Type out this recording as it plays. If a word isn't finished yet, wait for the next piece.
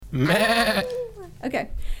Okay.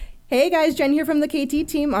 Hey guys, Jen here from the KT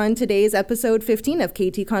team. On today's episode 15 of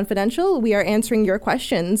KT Confidential, we are answering your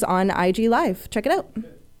questions on IG Live. Check it out.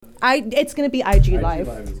 It's going to be IG Live.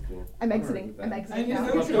 Live is cool. I'm exiting. I'm exiting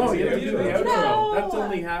now. Let's go. You have to do the outro. No. That's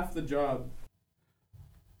only half the job.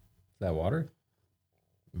 Is that water?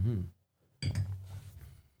 Mm-hmm.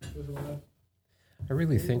 I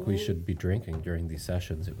really think we should be drinking during these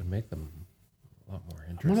sessions. It would make them a lot more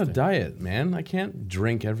interesting. I'm on a diet, man. I can't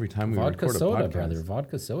drink every time we Vodka record a soda, podcast. brother.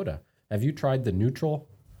 Vodka soda. Have you tried the neutral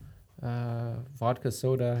vodka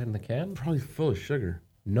soda in the can? Probably full of sugar.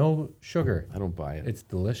 No sugar. I don't buy it. It's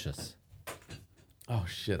delicious. Oh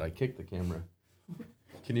shit! I kicked the camera.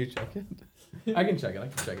 Can you check it? I can check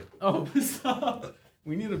it. Oh, stop!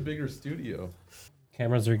 We need a bigger studio.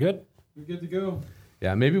 Cameras are good. We're good to go.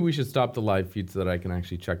 Yeah, maybe we should stop the live feed so that I can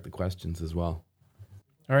actually check the questions as well.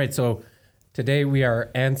 All right, so today we are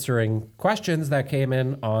answering questions that came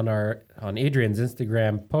in on Adrian's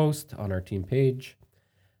Instagram post on our team page.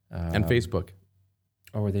 And Facebook.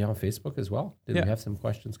 Oh, were they on Facebook as well? Did Yeah. we have some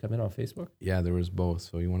questions come in on Facebook? Yeah, there was both.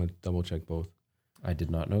 So you want to double check both. I did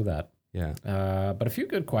not know that. Yeah. But a few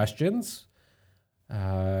good questions.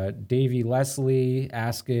 Davey Leslie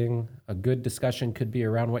asking, a good discussion could be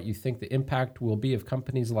around what you think the impact will be of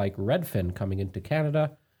companies like Redfin coming into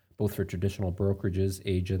Canada, both for traditional brokerages,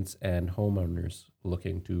 agents, and homeowners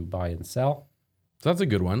looking to buy and sell. So that's a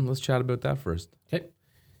good one. Let's chat about that first. Okay.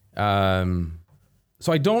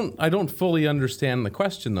 So I don't fully understand the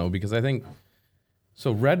question though, because I think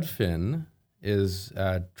so. Redfin is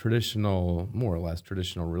a traditional, more or less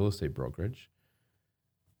traditional real estate brokerage,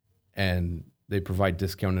 and they provide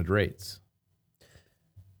discounted rates.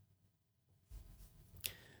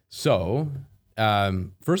 So,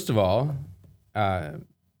 first of all,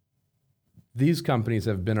 these companies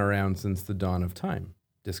have been around since the dawn of time,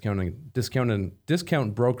 discount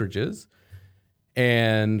brokerages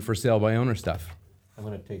and for sale by owner stuff. I'm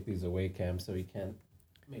going to take these away, Cam, so you can't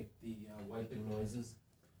make the wiping noises.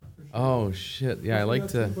 Oh, shit. Yeah, I like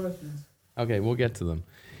to... Okay, we'll get to them.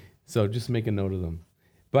 So just make a note of them.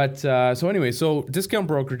 But so anyway, so discount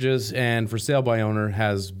brokerages and for sale by owner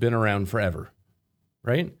has been around forever,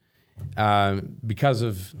 right? Because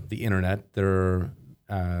of the internet, they're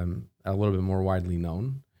a little bit more widely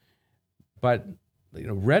known. But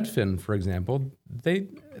Redfin, for example,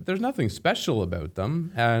 there's nothing special about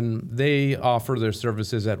them, and they offer their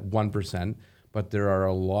services at 1%. But there are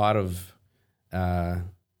a lot of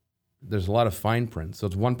there's a lot of fine print. So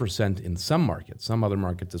it's 1% in some markets. Some other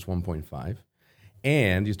markets it's 1.5.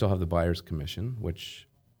 And you still have the buyer's commission, which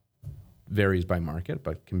varies by market,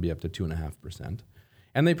 but can be up to 2.5%.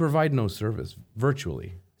 And they provide no service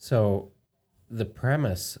virtually. So the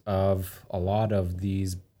premise of a lot of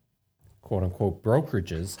these quote unquote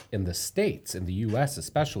brokerages in the States, in the US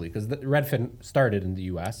especially, because Redfin started in the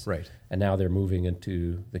US. Right. And now they're moving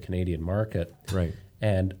into the Canadian market. Right.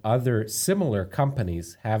 And other similar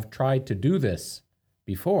companies have tried to do this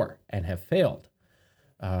before and have failed.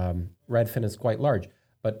 Redfin is quite large.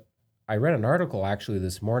 But I read an article actually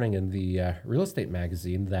this morning in the real estate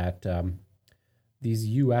magazine that these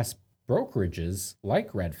U.S. brokerages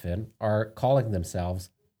like Redfin are calling themselves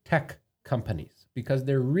tech companies because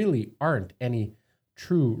there really aren't any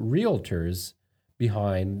true realtors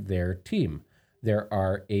behind their team. There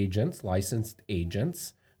are agents, licensed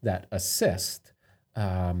agents that assist,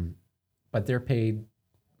 but they're paid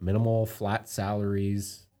minimal flat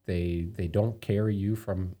salaries. They don't carry you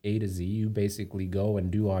from A to Z. You basically go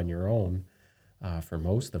and do on your own for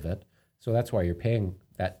most of it. So that's why you're paying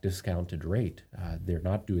that discounted rate. They're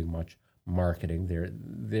not doing much marketing.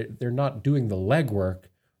 They're not doing the legwork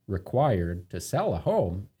required to sell a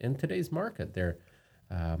home in today's market.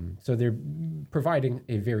 So they're providing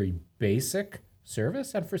a very basic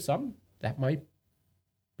service, and for some that might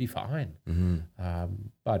be fine. Mm-hmm.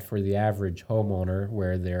 But for the average homeowner,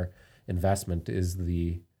 where their investment is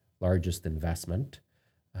the largest investment,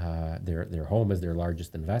 their home is their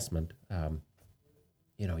largest investment,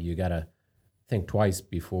 you got to think twice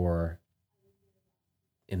before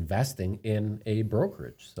investing in a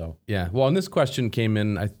brokerage. So Yeah. Well, and this question came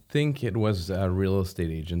in, I think it was a real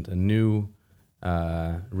estate agent, a new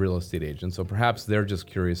real estate agent. So perhaps they're just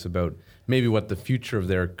curious about maybe what the future of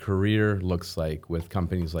their career looks like with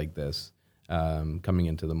companies like this coming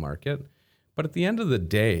into the market. But at the end of the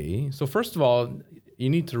day, so first of all, you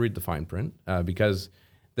need to read the fine print because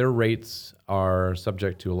their rates are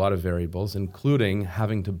subject to a lot of variables, including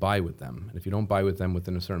having to buy with them. And if you don't buy with them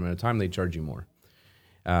within a certain amount of time, they charge you more.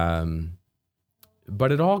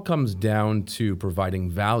 But it all comes down to providing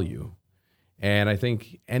value. And I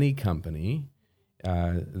think any company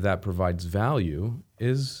that provides value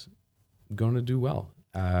is going to do well.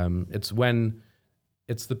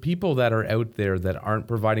 It's the people that are out there that aren't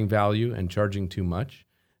providing value and charging too much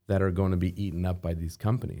that are going to be eaten up by these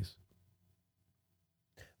companies.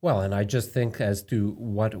 Well, and I just think as to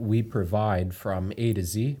what we provide from A to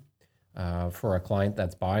Z for a client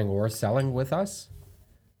that's buying or selling with us,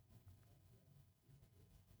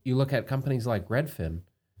 you look at companies like Redfin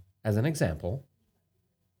as an example,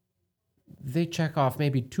 they check off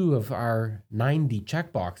maybe 2 of our 90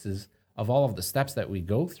 check boxes of all of the steps that we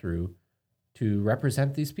go through to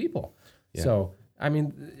represent these people. Yeah. So, I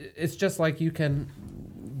mean, it's just like you can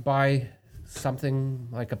buy something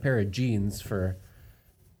like a pair of jeans for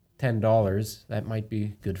 $10. That might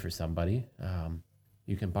be good for somebody.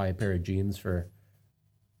 You can buy a pair of jeans for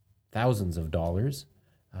thousands of dollars.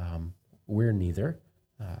 We're neither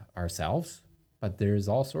ourselves, but there's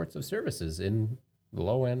all sorts of services in the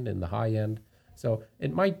low end, in the high end. So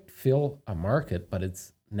it might fill a market, but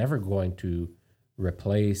it's never going to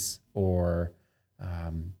replace or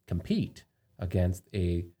compete against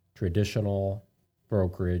a traditional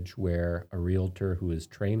brokerage where a realtor who is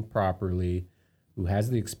trained properly, who has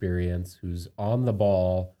the experience, who's on the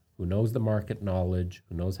ball, who knows the market knowledge,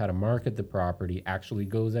 who knows how to market the property, actually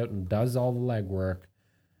goes out and does all the legwork.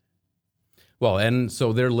 Well, and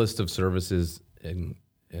so their list of services, and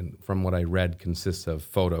from what I read, consists of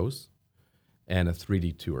photos and a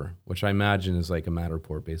 3D tour, which I imagine is like a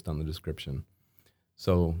Matterport based on the description.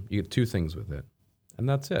 So you get 2 things with it, and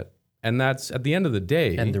that's it. And that's at the end of the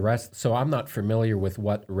day. And the rest, so I'm not familiar with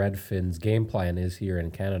what Redfin's game plan is here in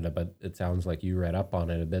Canada, but it sounds like you read up on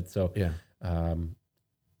it a bit. So yeah.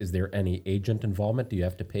 Is there any agent involvement? Do you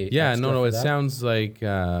have to pay? Yeah, extra no. for It that? sounds like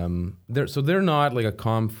they're not like a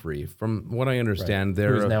Comfree. From what I understand,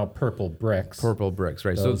 There's they're now Purple Bricks. Purple Bricks,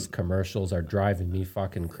 right? Those commercials are driving me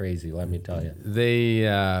fucking crazy. Let me tell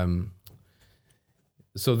you.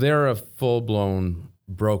 So they're a full-blown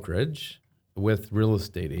brokerage with real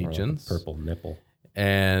estate Or like a agents, purple nipple.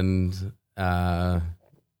 and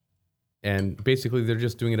basically they're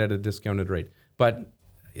just doing it at a discounted rate. But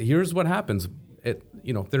here's what happens: if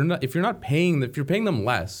you're paying them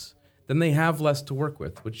less, then they have less to work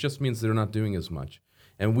with, which just means they're not doing as much.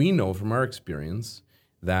 And we know from our experience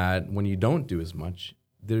that when you don't do as much,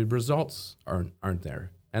 the results aren't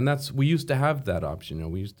there. And we used to have that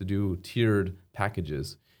option. We used to do tiered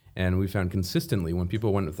packages, and we found consistently when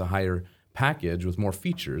people went with a higher package with more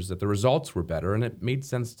features that the results were better, and it made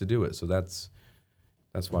sense to do it. So that's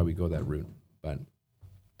why we go that route. But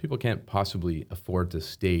people can't possibly afford to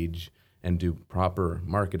stage and do proper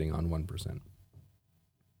marketing on 1%.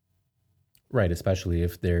 Right, especially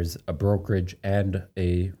if there's a brokerage and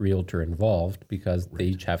a realtor involved, because they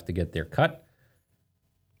each have to get their cut.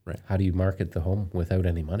 Right. How do you market the home without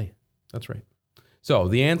any money? That's right. So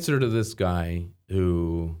the answer to this guy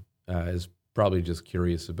who is probably just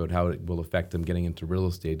curious about how it will affect him getting into real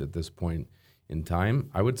estate at this point in time,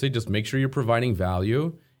 I would say just make sure you're providing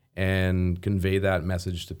value and convey that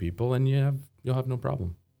message to people, and you'll have no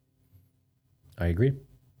problem. I agree.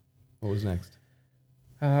 What was next?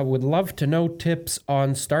 Would love to know tips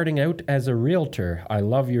on starting out as a realtor. I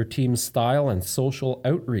love your team's style and social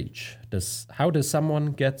outreach. How does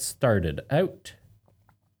someone get started out?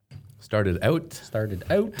 Started out? Started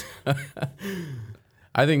out?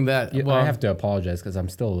 I think that... Yeah, I have to apologize because I'm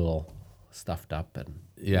still a little stuffed up and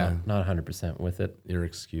not 100% with it. You're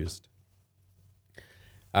excused.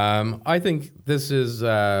 I think this is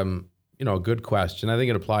a good question. I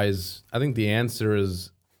think it applies... I think the answer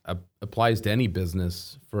applies to any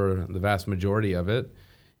business for the vast majority of it.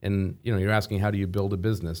 And, you're asking how do you build a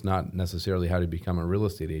business, not necessarily how to become a real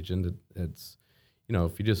estate agent. It's,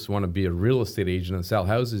 if you just want to be a real estate agent and sell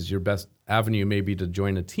houses, your best avenue may be to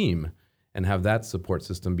join a team and have that support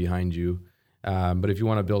system behind you. But if you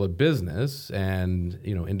want to build a business and,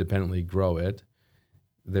 independently grow it,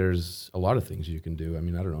 there's a lot of things you can do. I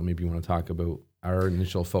mean, I don't know, maybe you want to talk about our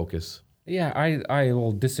initial focus. Yeah, I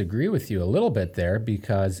will disagree with you a little bit there,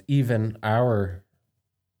 because even our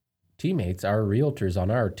teammates, our realtors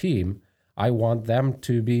on our team, I want them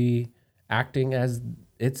to be acting as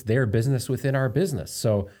it's their business within our business.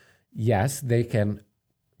 So yes, they can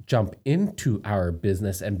jump into our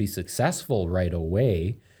business and be successful right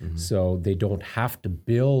away. Mm-hmm. So they don't have to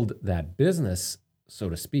build that business, so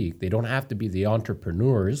to speak. They don't have to be the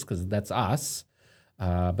entrepreneurs, because that's us,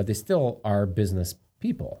 but they still are business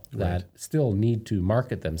people that still need to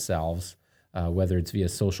market themselves, whether it's via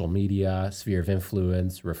social media, sphere of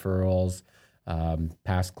influence, referrals,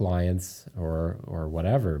 past clients, or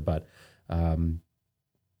whatever. But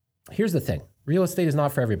here's the thing. Real estate is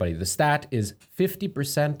not for everybody. The stat is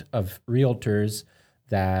 50% of realtors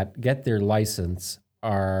that get their license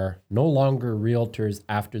are no longer realtors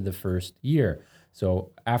after the first year.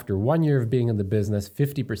 So after 1 year of being in the business,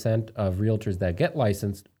 50% of realtors that get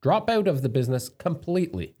licensed drop out of the business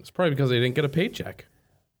completely. It's probably because they didn't get a paycheck.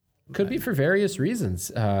 Could be for various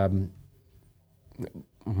reasons.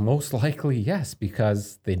 Most likely, yes,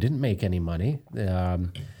 because they didn't make any money.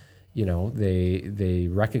 They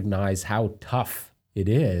recognize how tough it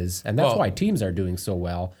is, and that's why teams are doing so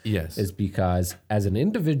well. Yes, is because as an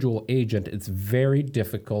individual agent, it's very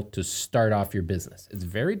difficult to start off your business. It's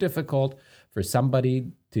very difficult for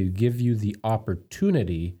somebody to give you the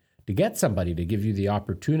opportunity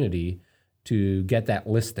to get that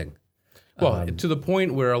listing. Well, to the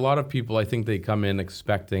point where a lot of people, I think they come in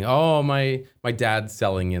expecting, oh, my dad's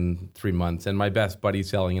selling in 3 months and my best buddy's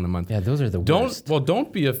selling in a month. Yeah, those are the worst.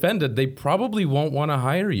 Don't be offended. They probably won't want to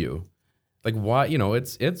hire you. Like, why?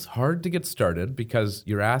 It's hard to get started because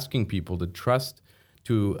you're asking people to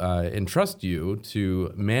entrust you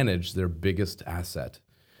to manage their biggest asset.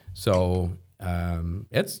 So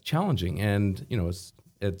it's challenging, and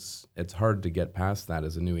it's hard to get past that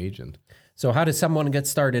as a new agent. So how does someone get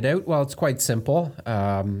started out? Well, it's quite simple.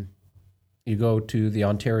 You go to the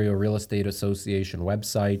Ontario Real Estate Association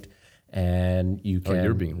website, and you can... Oh,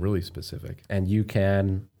 you're being really specific. And you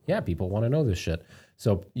can... Yeah, people want to know this shit.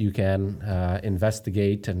 So you can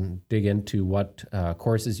investigate and dig into what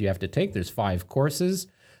courses you have to take. There's 5 courses.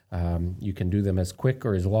 You can do them as quick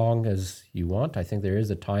or as long as you want. I think there is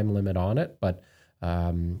a time limit on it, but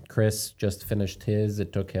Chris just finished his.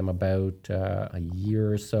 It took him about a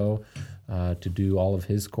year or so to do all of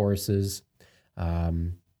his courses.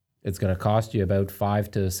 It's going to cost you about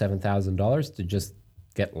 $5,000 to $7,000 to just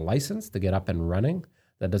get licensed, to get up and running.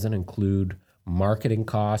 That doesn't include marketing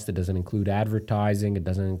costs. It doesn't include advertising. It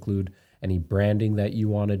doesn't include any branding that you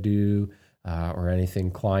want to do or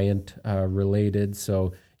anything client related.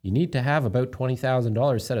 So you need to have about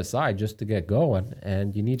 $20,000 set aside just to get going,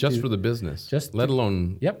 and you need for the business, let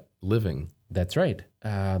alone living. That's right.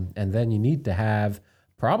 And then you need to have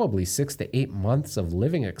probably 6 to 8 months of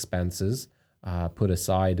living expenses put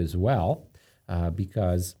aside as well,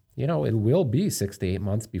 because it will be 6 to 8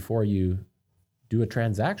 months before you do a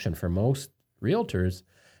transaction for most realtors,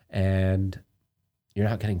 and you're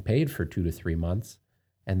not getting paid for 2 to 3 months.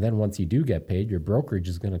 And then once you do get paid, your brokerage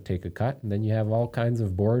is going to take a cut, and then you have all kinds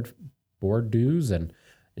of board dues and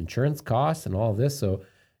insurance costs and all this. So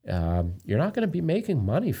you're not going to be making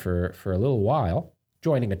money for a little while.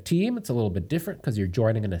 Joining a team, it's a little bit different because you're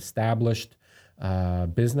joining an established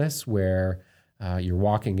business where you're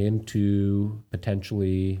walking into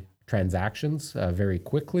potentially transactions very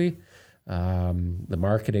quickly. The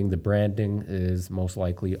marketing, the branding is most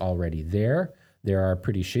likely already there. There are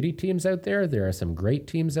pretty shitty teams out there. There are some great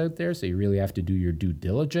teams out there. So you really have to do your due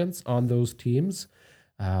diligence on those teams.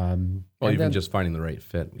 Just finding the right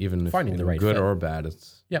fit, even if finding the right good fit. or bad,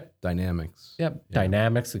 it's dynamics. Yep. Yeah.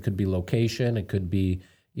 Dynamics. It could be location. It could be,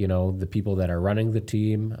 the people that are running the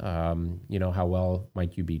team. How well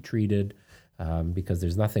might you be treated? Because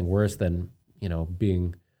there's nothing worse than,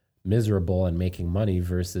 being miserable and making money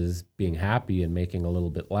versus being happy and making a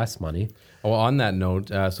little bit less money. Well, on that note,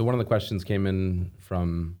 so one of the questions came in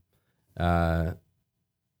from, I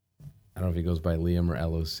don't know if he goes by Liam or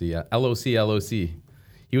LOC.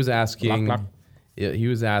 He was asking,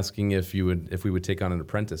 if we would take on an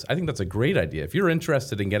apprentice. I think that's a great idea. If you're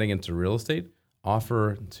interested in getting into real estate,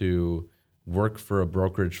 offer to work for a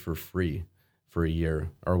brokerage for free for a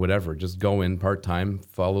year or whatever. Just go in part-time,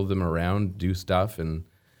 follow them around, do stuff, and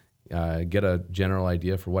get a general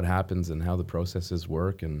idea for what happens and how the processes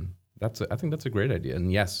work. And I think that's a great idea.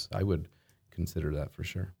 And yes, I would consider that for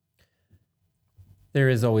sure. There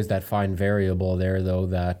is always that fine variable there, though,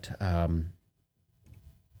 that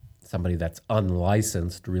somebody that's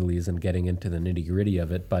unlicensed really isn't getting into the nitty-gritty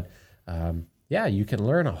of it. But you can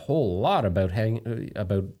learn a whole lot about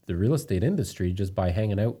the real estate industry just by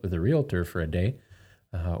hanging out with a realtor for a day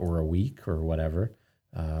or a week or whatever.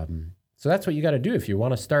 So that's what you got to do if you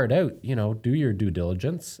want to start out. Do your due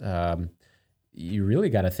diligence. You really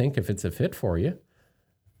got to think if it's a fit for you.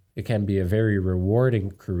 It can be a very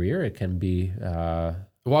rewarding career. It can be I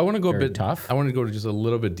want to go a bit tough. I want to go just a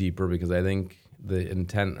little bit deeper because I think the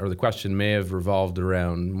intent or the question may have revolved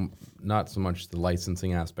around not so much the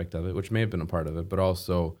licensing aspect of it, which may have been a part of it, but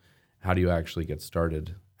also how do you actually get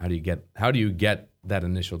started? How do you get that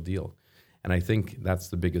initial deal? And I think that's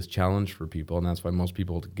the biggest challenge for people, and that's why most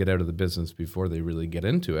people get out of the business before they really get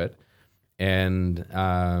into it. And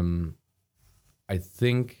I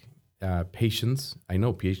think patience. I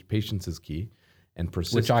know patience is key, and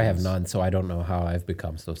persistence. Which I have none, so I don't know how I've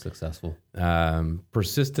become so successful.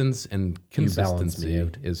 Persistence and You balance consistency me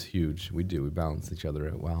out. is huge. We want each other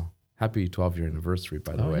out well. Happy 12-year anniversary,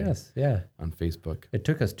 by the Oh, way, yes, yeah. on Facebook. It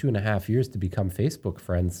took us 2.5 years to become Facebook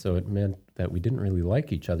friends, so it meant that we didn't really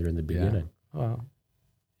like each other in the beginning. Well,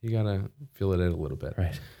 you gotta feel it out a little bit.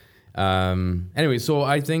 Right. Anyway, so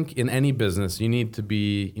I think in any business you need to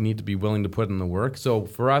be willing to put in the work. So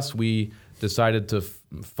for us, we decided to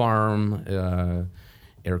farm,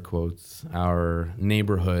 air quotes, our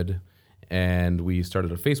neighborhood, and we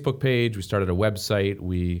started a Facebook page. We started a website.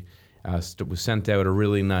 We sent out a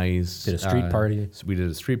really nice Did a street party. So we did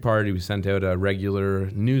a street party. We sent out a regular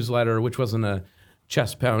newsletter, which wasn't a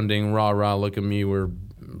chest pounding rah rah. Look at me, we're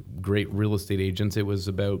great real estate agents. It was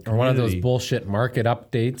about Or one of those community. bullshit market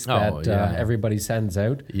updates that yeah. everybody sends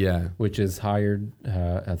out, Yeah. which is hired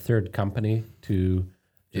a third company to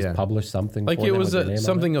just Yeah. publish something. Like for it them was with their name on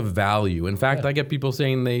something of value. In fact, Yeah. I get people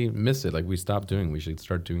saying they miss it. Like we stopped doing. We should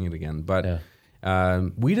start doing it again. But Yeah.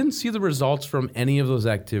 we didn't see the results from any of those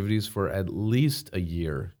activities for at least a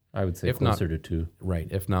year. I would say If not- closer to 2. Right,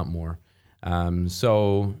 if not more.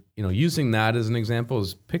 So using that as an example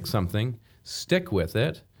is pick something, stick with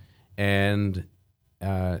it, and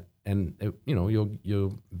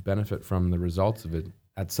you'll benefit from the results of it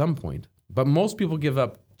at some point. But most people give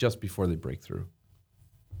up just before they break through.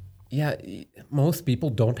 Yeah, most people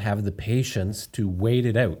don't have the patience to wait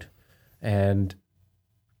it out. And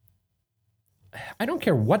I don't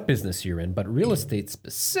care what business you're in, but real estate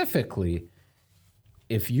specifically,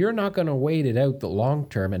 if you're not going to wait it out the long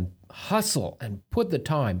term and hustle and put the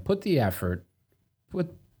time, put the effort,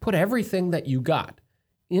 put everything that you got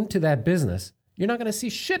into that business, you're not going to see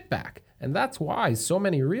shit back. And that's why so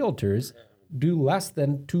many realtors do less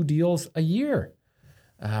than 2 deals a year.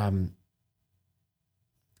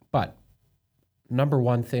 But number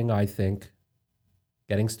one thing, I think,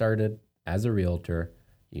 getting started as a realtor,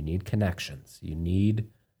 you need connections. You need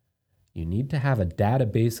to have a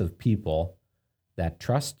database of people that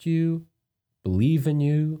trust you, believe in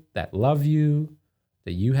you, that love you,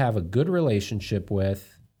 that you have a good relationship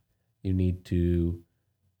with. You need to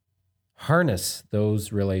harness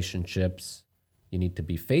those relationships. You need to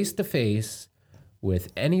be face to face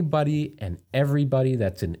with anybody and everybody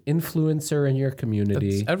that's an influencer in your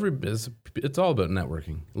community. It's all about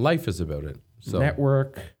networking. Life is about it. So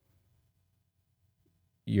Network.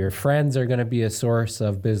 Your friends are going to be a source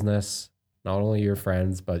of business. Not only your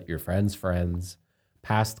friends, but your friends' friends,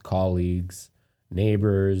 past colleagues,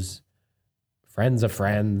 neighbors, friends of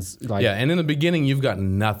friends. yeah, and in the beginning, you've got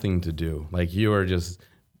nothing to do. Like you are just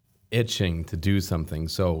itching to do something.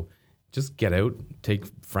 So just get out, take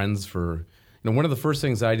friends for. One of the first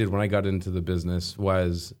things I did when I got into the business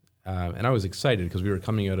was, and I was excited because we were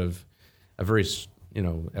coming out of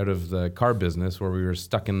out of the car business where we were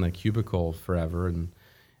stuck in the cubicle forever and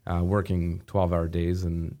working 12-hour days.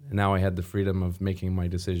 And now I had the freedom of making my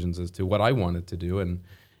decisions as to what I wanted to do. And,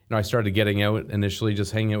 I started getting out initially,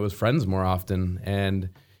 just hanging out with friends more often. And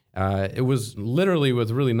it was literally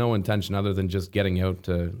with really no intention other than just getting out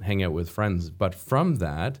to hang out with friends. But from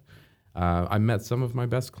that, I met some of my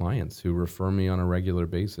best clients who refer me on a regular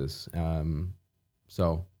basis.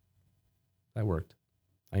 So that worked.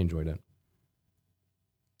 I enjoyed it.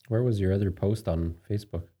 Where was your other post on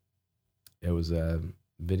Facebook? It was a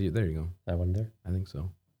video. There you go. That one there? I think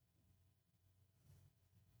so.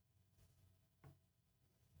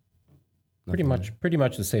 Pretty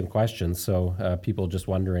much the same question. So people just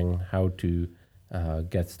wondering how to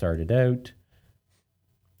get started out.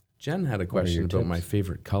 Jen had a What are question your about my tips?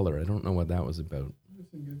 favorite color. I don't know what that was about.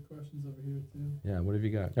 There's some good questions over here too. Yeah, what have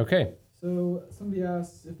you got? Okay. So somebody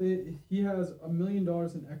asks if he has $1 million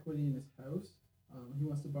in equity in his house. He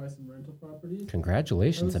wants to buy some rental properties.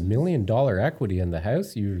 Congratulations. $1 Houses. million equity in the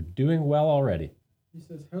house. You're doing well already. He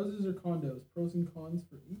says houses or condos, pros and cons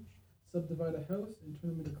for each. Subdivide a house and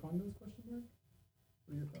turn them into condos? Question mark.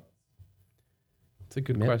 What are your thoughts? It's a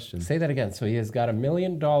good question. Say that again. So he has got $1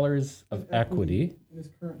 million of equity in his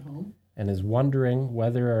current home. and is wondering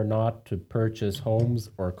whether or not to purchase homes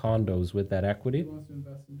or condos with that He equty. wants to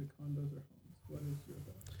invest into condos or homes. What is your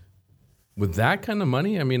thoughts? With that kind of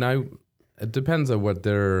money, I mean, it depends on what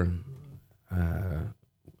their,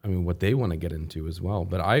 what they want to get into as well.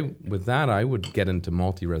 But I would get into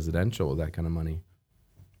multi-residential with that kind of money.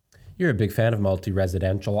 You're a big fan of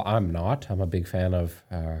multi-residential. I'm not. I'm a big fan of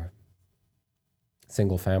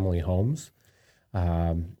single-family homes.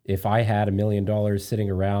 If I had $1 million sitting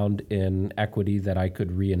around in equity that I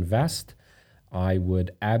could reinvest, I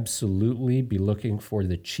would absolutely be looking for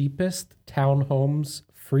the cheapest townhomes,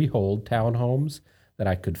 freehold townhomes that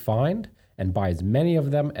I could find and buy as many of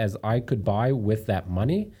them as I could buy with that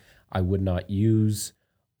money. I would not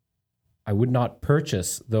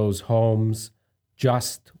purchase those homes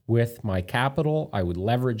just with my capital. I would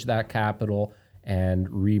leverage that capital and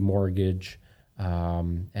remortgage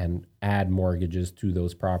and add mortgages to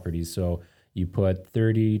those properties. So you put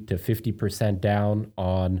 30 to 50% down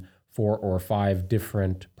on 4 or 5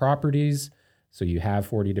 different properties. So you have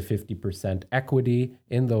 40 to 50% equity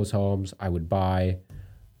in those homes. I would buy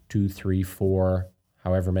 2, 3, 4,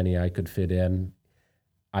 however many I could fit in.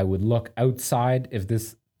 I would look outside. If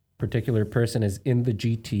this particular person is in the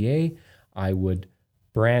GTA, I would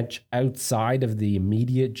branch outside of the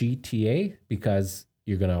immediate GTA because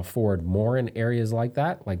you're going to afford more in areas like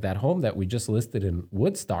that home that we just listed in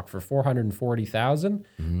Woodstock for $440,000.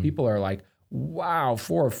 People are like, wow,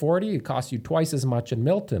 $440, it costs you twice as much in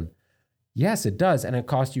Milton. Yes, it does. And it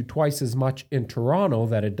costs you twice as much in Toronto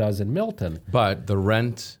that it does in Milton. But the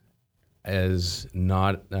rent is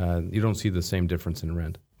not, you don't see the same difference in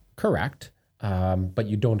rent. Correct. But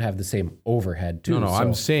you don't have the same overhead too. No,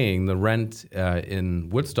 I'm saying the rent in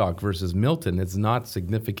Woodstock versus Milton is not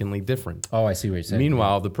significantly different. Oh, I see what you're saying.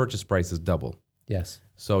 Meanwhile, the purchase price is double. Yes.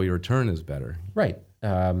 So your return is better. Right.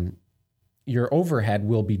 Your overhead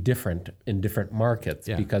will be different in different markets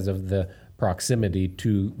because of the proximity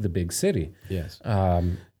to the big city. Yes.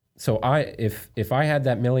 So if I had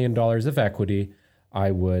that $1 million of equity,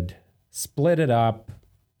 I would split it up,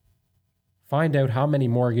 find out how many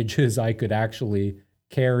mortgages I could actually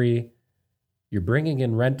carry. You're bringing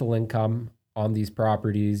in rental income on these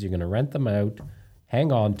properties. You're going to rent them out,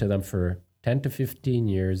 hang on to them for 10 to 15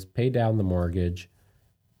 years, pay down the mortgage,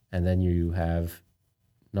 and then you have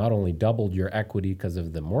not only doubled your equity because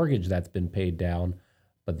of the mortgage that's been paid down,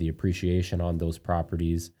 but the appreciation on those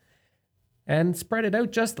properties. And spread it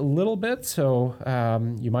out just a little bit. So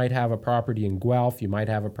you might have a property in Guelph, you might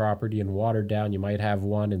have a property in Waterdown, you might have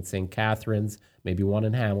one in St. Catharines, maybe one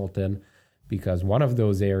in Hamilton, because one of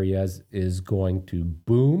those areas is going to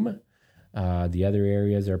boom. The other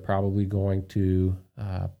areas are probably going to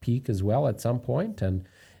peak as well at some point. And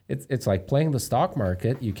it's like playing the stock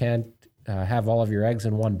market. You can't have all of your eggs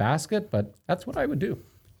in one basket, but that's what I would do.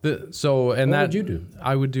 What would you do?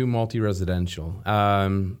 I would do multi-residential.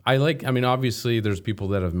 Obviously there's people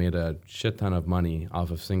that have made a shit ton of money off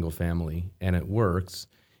of single family and it works.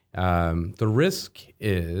 The risk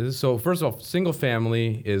is, so first of all, single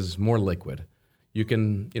family is more liquid. You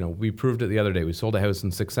can, we proved it the other day. We sold a house in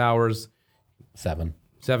 6 hours. 7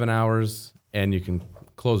 hours, and you can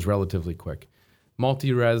close relatively quick.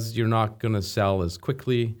 Multi-res, you're not going to sell as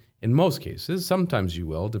quickly in most cases. Sometimes you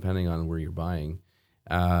will, depending on where you're buying.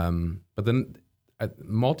 But then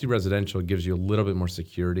multi-residential gives you a little bit more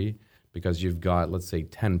security because you've got, let's say,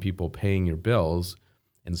 10 people paying your bills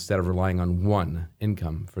instead of relying on one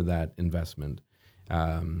income for that investment.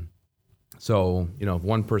 So, if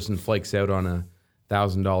one person flakes out on a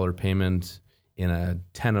 $1,000 payment in a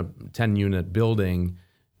 10 unit building,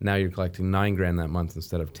 now you're collecting $9,000 that month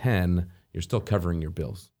instead of 10, you're still covering your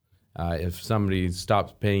bills. If somebody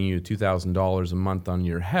stops paying you $2,000 a month on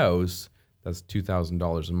your house, that's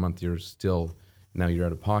 $2,000 a month. You're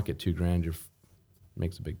out of pocket $2,000.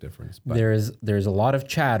 Makes a big difference. But there's a lot of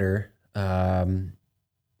chatter,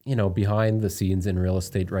 behind the scenes in real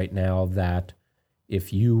estate right now that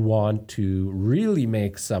if you want to really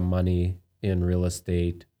make some money in real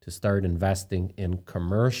estate, to start investing in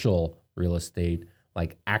commercial real estate,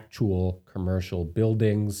 like actual commercial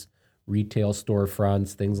buildings, retail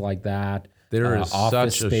storefronts, things like that. There is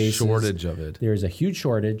such a shortage of it. There's a huge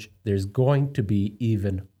shortage. There's going to be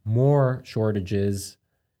even more shortages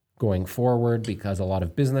going forward because a lot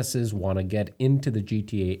of businesses want to get into the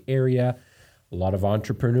GTA area. A lot of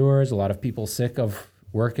entrepreneurs, a lot of people sick of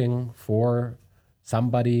working for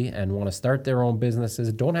somebody and want to start their own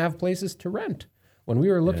businesses, don't have places to rent. When we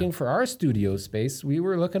were looking for our studio space, we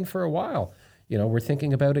were looking for a while. We're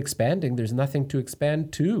thinking about expanding. There's nothing to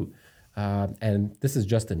expand to. And this is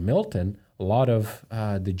just in Milton. A lot of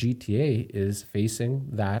the GTA is facing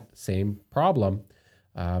that same problem.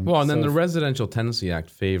 Then the Residential Tenancy Act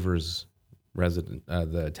favors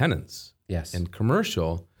the tenants. Yes. And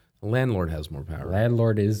commercial, the landlord has more power.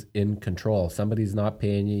 Landlord is in control. Somebody's not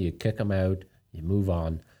paying you, you kick them out, you move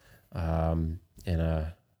on. In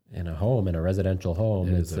a residential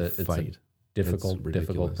home, it's a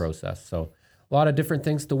difficult process. So a lot of different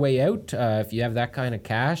things to weigh out. If you have that kind of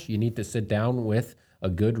cash, you need to sit down with a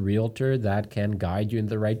good realtor that can guide you in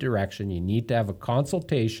the right direction. You need to have a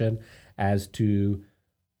consultation as to,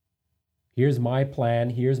 here's my plan,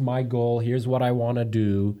 here's my goal, here's what I want to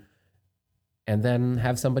do, and then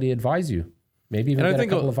have somebody advise you. Maybe even get a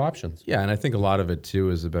couple of options. Yeah, and I think a lot of it too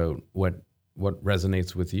is about what what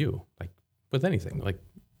resonates with you, like with anything. Like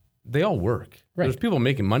they all work. Right. There's people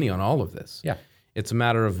making money on all of this. Yeah. It's a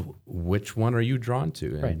matter of which one are you drawn to,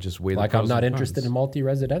 and Right. just weigh the Like pros I'm not and interested cons. in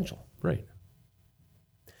multi-residential. Right.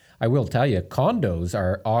 I will tell you, condos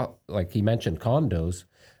are, like he mentioned, condos.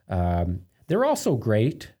 They're also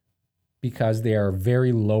great because they are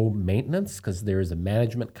very low maintenance because there is a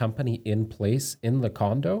management company in place in the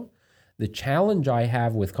condo. The challenge I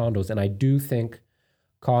have with condos, and I do think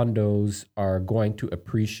condos are going to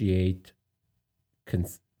appreciate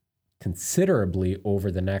considerably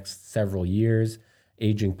over the next several years,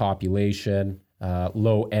 aging population,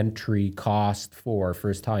 low entry cost for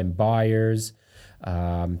first-time buyers,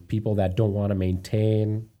 people that don't want to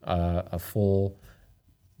maintain a full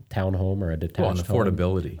townhome or a detached Well, and home.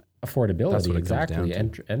 affordability. Affordability, That's what it comes exactly. down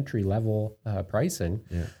to. Entry level pricing.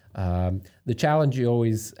 Yeah. The challenge you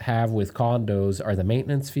always have with condos are the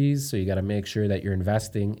maintenance fees. So you got to make sure that you're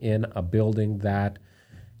investing in a building that,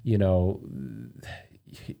 you know,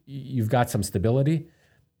 you've got some stability,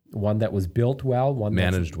 one that was built well, one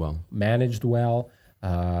Managed well. managed well,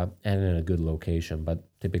 and in a good location. But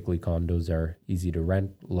typically condos are easy to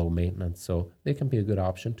rent, low maintenance, so they can be a good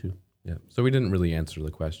option too. Yeah. So we didn't really answer the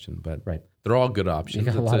question, but Right. they're all good You options.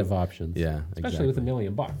 got a It's lot of options. Yeah, Especially with $1 exactly.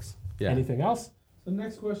 million. Yeah. Anything else? So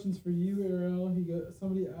next question's for you, Ariel.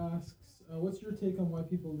 Somebody asks, what's your take on why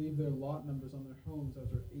people leave their lot numbers on their homes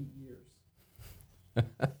after 8 years?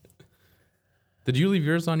 Did you leave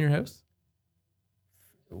yours on your house?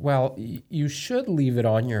 Well, you should leave it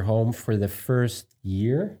on your home for the first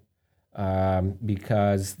year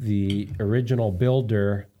because the original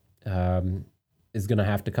builder is going to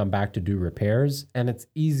have to come back to do repairs, and it's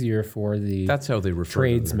easier for the That's how they refer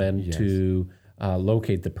tradesmen to their, yes. to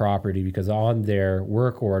locate the property because on their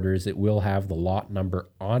work orders, it will have the lot number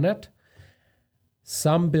on it.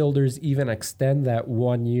 Some builders even extend that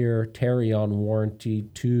 1 year carry-on warranty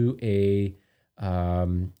to a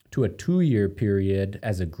 2-year period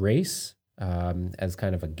as a grace, as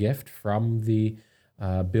kind of a gift from the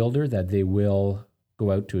builder that they will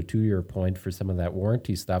go out to a 2-year point for some of that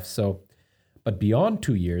warranty stuff. So, but beyond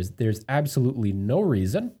 2 years, there's absolutely no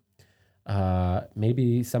reason.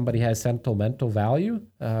 Maybe somebody has sentimental value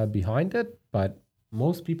behind it, but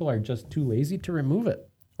most people are just too lazy to remove it.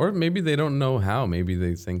 Or maybe they don't know how. Maybe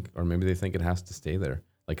they think it has to stay there,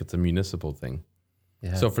 like it's a municipal thing.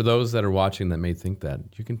 Yeah. So for those that are watching that may think that,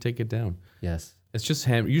 you can take it down. Yes. It's just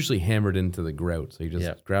usually hammered into the grout. So you just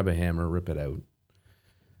Yeah. grab a hammer, rip it out.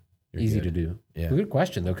 You're Easy good. to do. Yeah. Good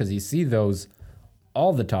question, though, because you see those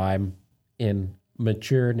all the time in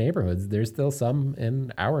mature neighborhoods. There's still some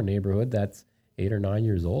in our neighborhood that's 8 or 9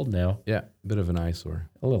 years old now. Yeah, a bit of an eyesore.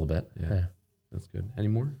 A little bit. Yeah. That's good. Any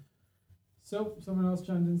more? So someone else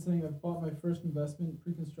chimed in saying, I've bought my first investment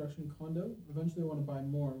pre-construction condo. Eventually I want to buy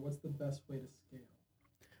more. What's the best way to scale?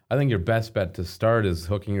 I think your best bet to start is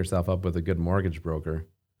hooking yourself up with a good mortgage broker.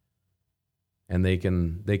 And they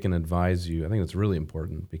can advise you. I think that's really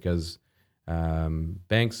important because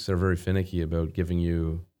banks are very finicky about giving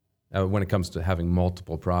you, when it comes to having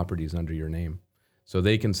multiple properties under your name. So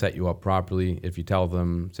they can set you up properly if you tell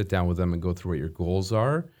them, sit down with them and go through what your goals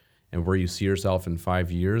are and where you see yourself in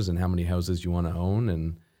 5 years and how many houses you want to own.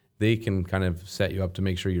 And they can kind of set you up to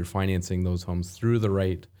make sure you're financing those homes through the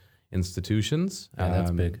right institutions. Yeah,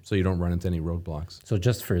 that's big. So you don't run into any roadblocks. So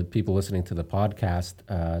just for people listening to the podcast,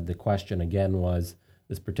 the question again was,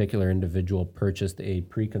 this particular individual purchased a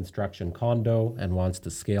pre-construction condo and wants to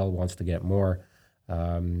scale, wants to get more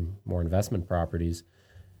investment properties.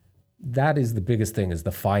 That is the biggest thing, is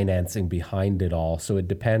the financing behind it all. So it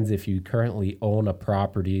depends if you currently own a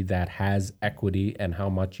property that has equity and how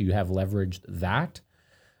much you have leveraged that.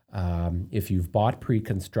 If you've bought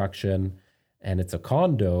pre-construction and it's a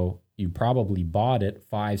condo, you probably bought it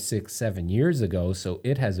 5, 6, 7 years ago, so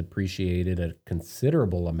it has appreciated a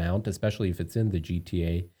considerable amount, especially if it's in the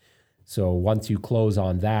GTA. So once you close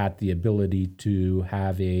on that, the ability to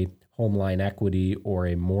have a home line equity or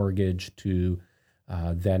a mortgage to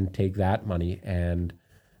then take that money and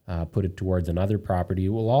put it towards another property. It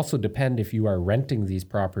will also depend if you are renting these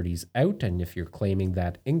properties out and if you're claiming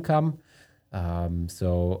that income.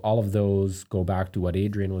 So all of those go back to what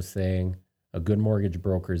Adrian was saying. A good mortgage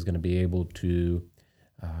broker is going to be able to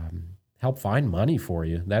help find money for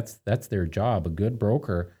you. That's their job. A good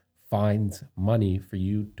broker finds money for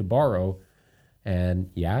you to borrow. And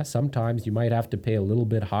yeah, sometimes you might have to pay a little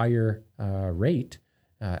bit higher rate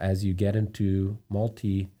as you get into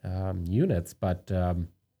multi units, but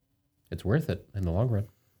it's worth it in the long run.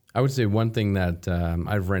 I would say one thing that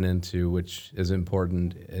I've run into, which is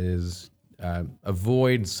important, is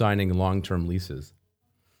avoid signing long-term leases.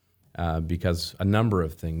 because a number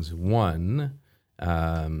of things. One,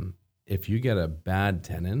 if you get a bad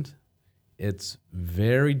tenant, it's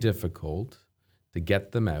very difficult to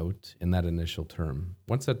get them out in that initial term.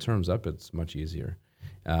 Once that term's up, it's much easier.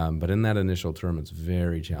 But in that initial term, it's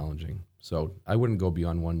very challenging. So I wouldn't go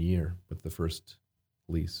beyond 1 year with the first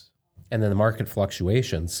lease. And then the market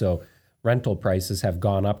fluctuations. So rental prices have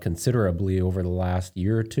gone up considerably over the last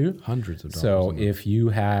year or two. Hundreds of dollars. So if you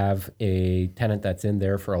have a tenant that's in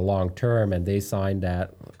there for a long term and they signed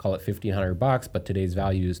at, call it $1,500, but today's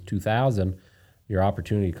value is $2,000, your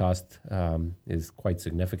opportunity cost is quite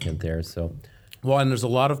significant there. So, well, and there's a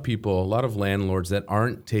lot of people, a lot of landlords that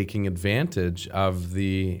aren't taking advantage of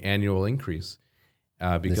the annual increase.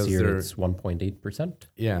 Because this year it's 1.8%.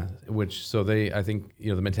 Yeah, I think,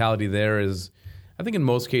 the mentality there is, I think in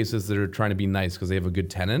most cases they're trying to be nice because they have a good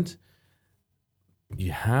tenant.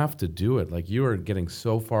 You have to do it. Like, you are getting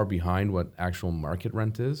so far behind what actual market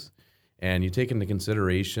rent is, and you take into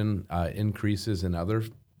consideration increases in other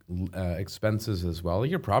expenses as well.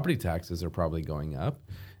 Your property taxes are probably going up,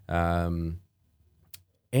 and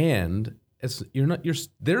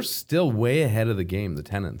they're still way ahead of the game, the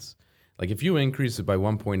tenants. Like, if you increase it by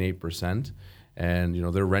 1.8%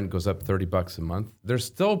 and, their rent goes up $30 a month, they're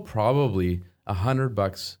still probably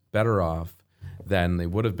 $100 better off than they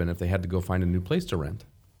would have been if they had to go find a new place to rent.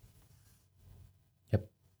 Yep.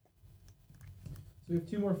 So we have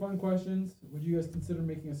 2 more fun questions. Would you guys consider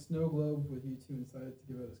making a snow globe with you two inside it to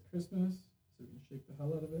give out as Christmas so we can shake the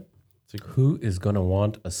hell out of it? Who is going to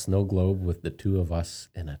want a snow globe with the 2 of us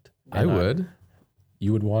in it? I would.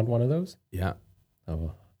 You would want one of those? Yeah.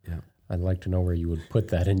 Oh, yeah. I'd like to know where you would put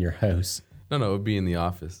that in your house. No, it would be in the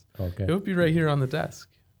office. Okay. It would be right here on the desk.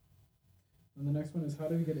 And the next one is, how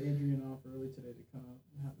do we get Adrian off early today to come out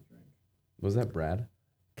and have a drink? Was that Brad?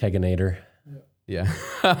 Keganator. Yeah.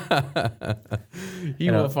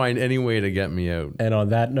 He will find any way to get me out. And on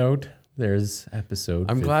that note, there's episode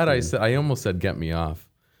 15. Glad I almost said get me off,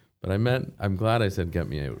 but I'm glad I said get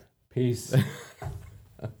me out. Peace.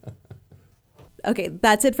 Okay,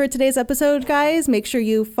 that's it for today's episode, guys. Make sure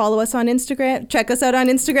you follow us on Instagram, check us out on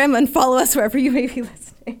Instagram, and follow us wherever you may be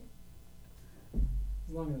listening. As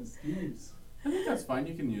long as use. I think that's fine.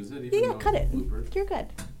 You can use it. Yeah, cut it. You're good.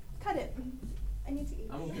 Cut it. I need to eat.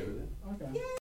 I'm okay with it. Okay.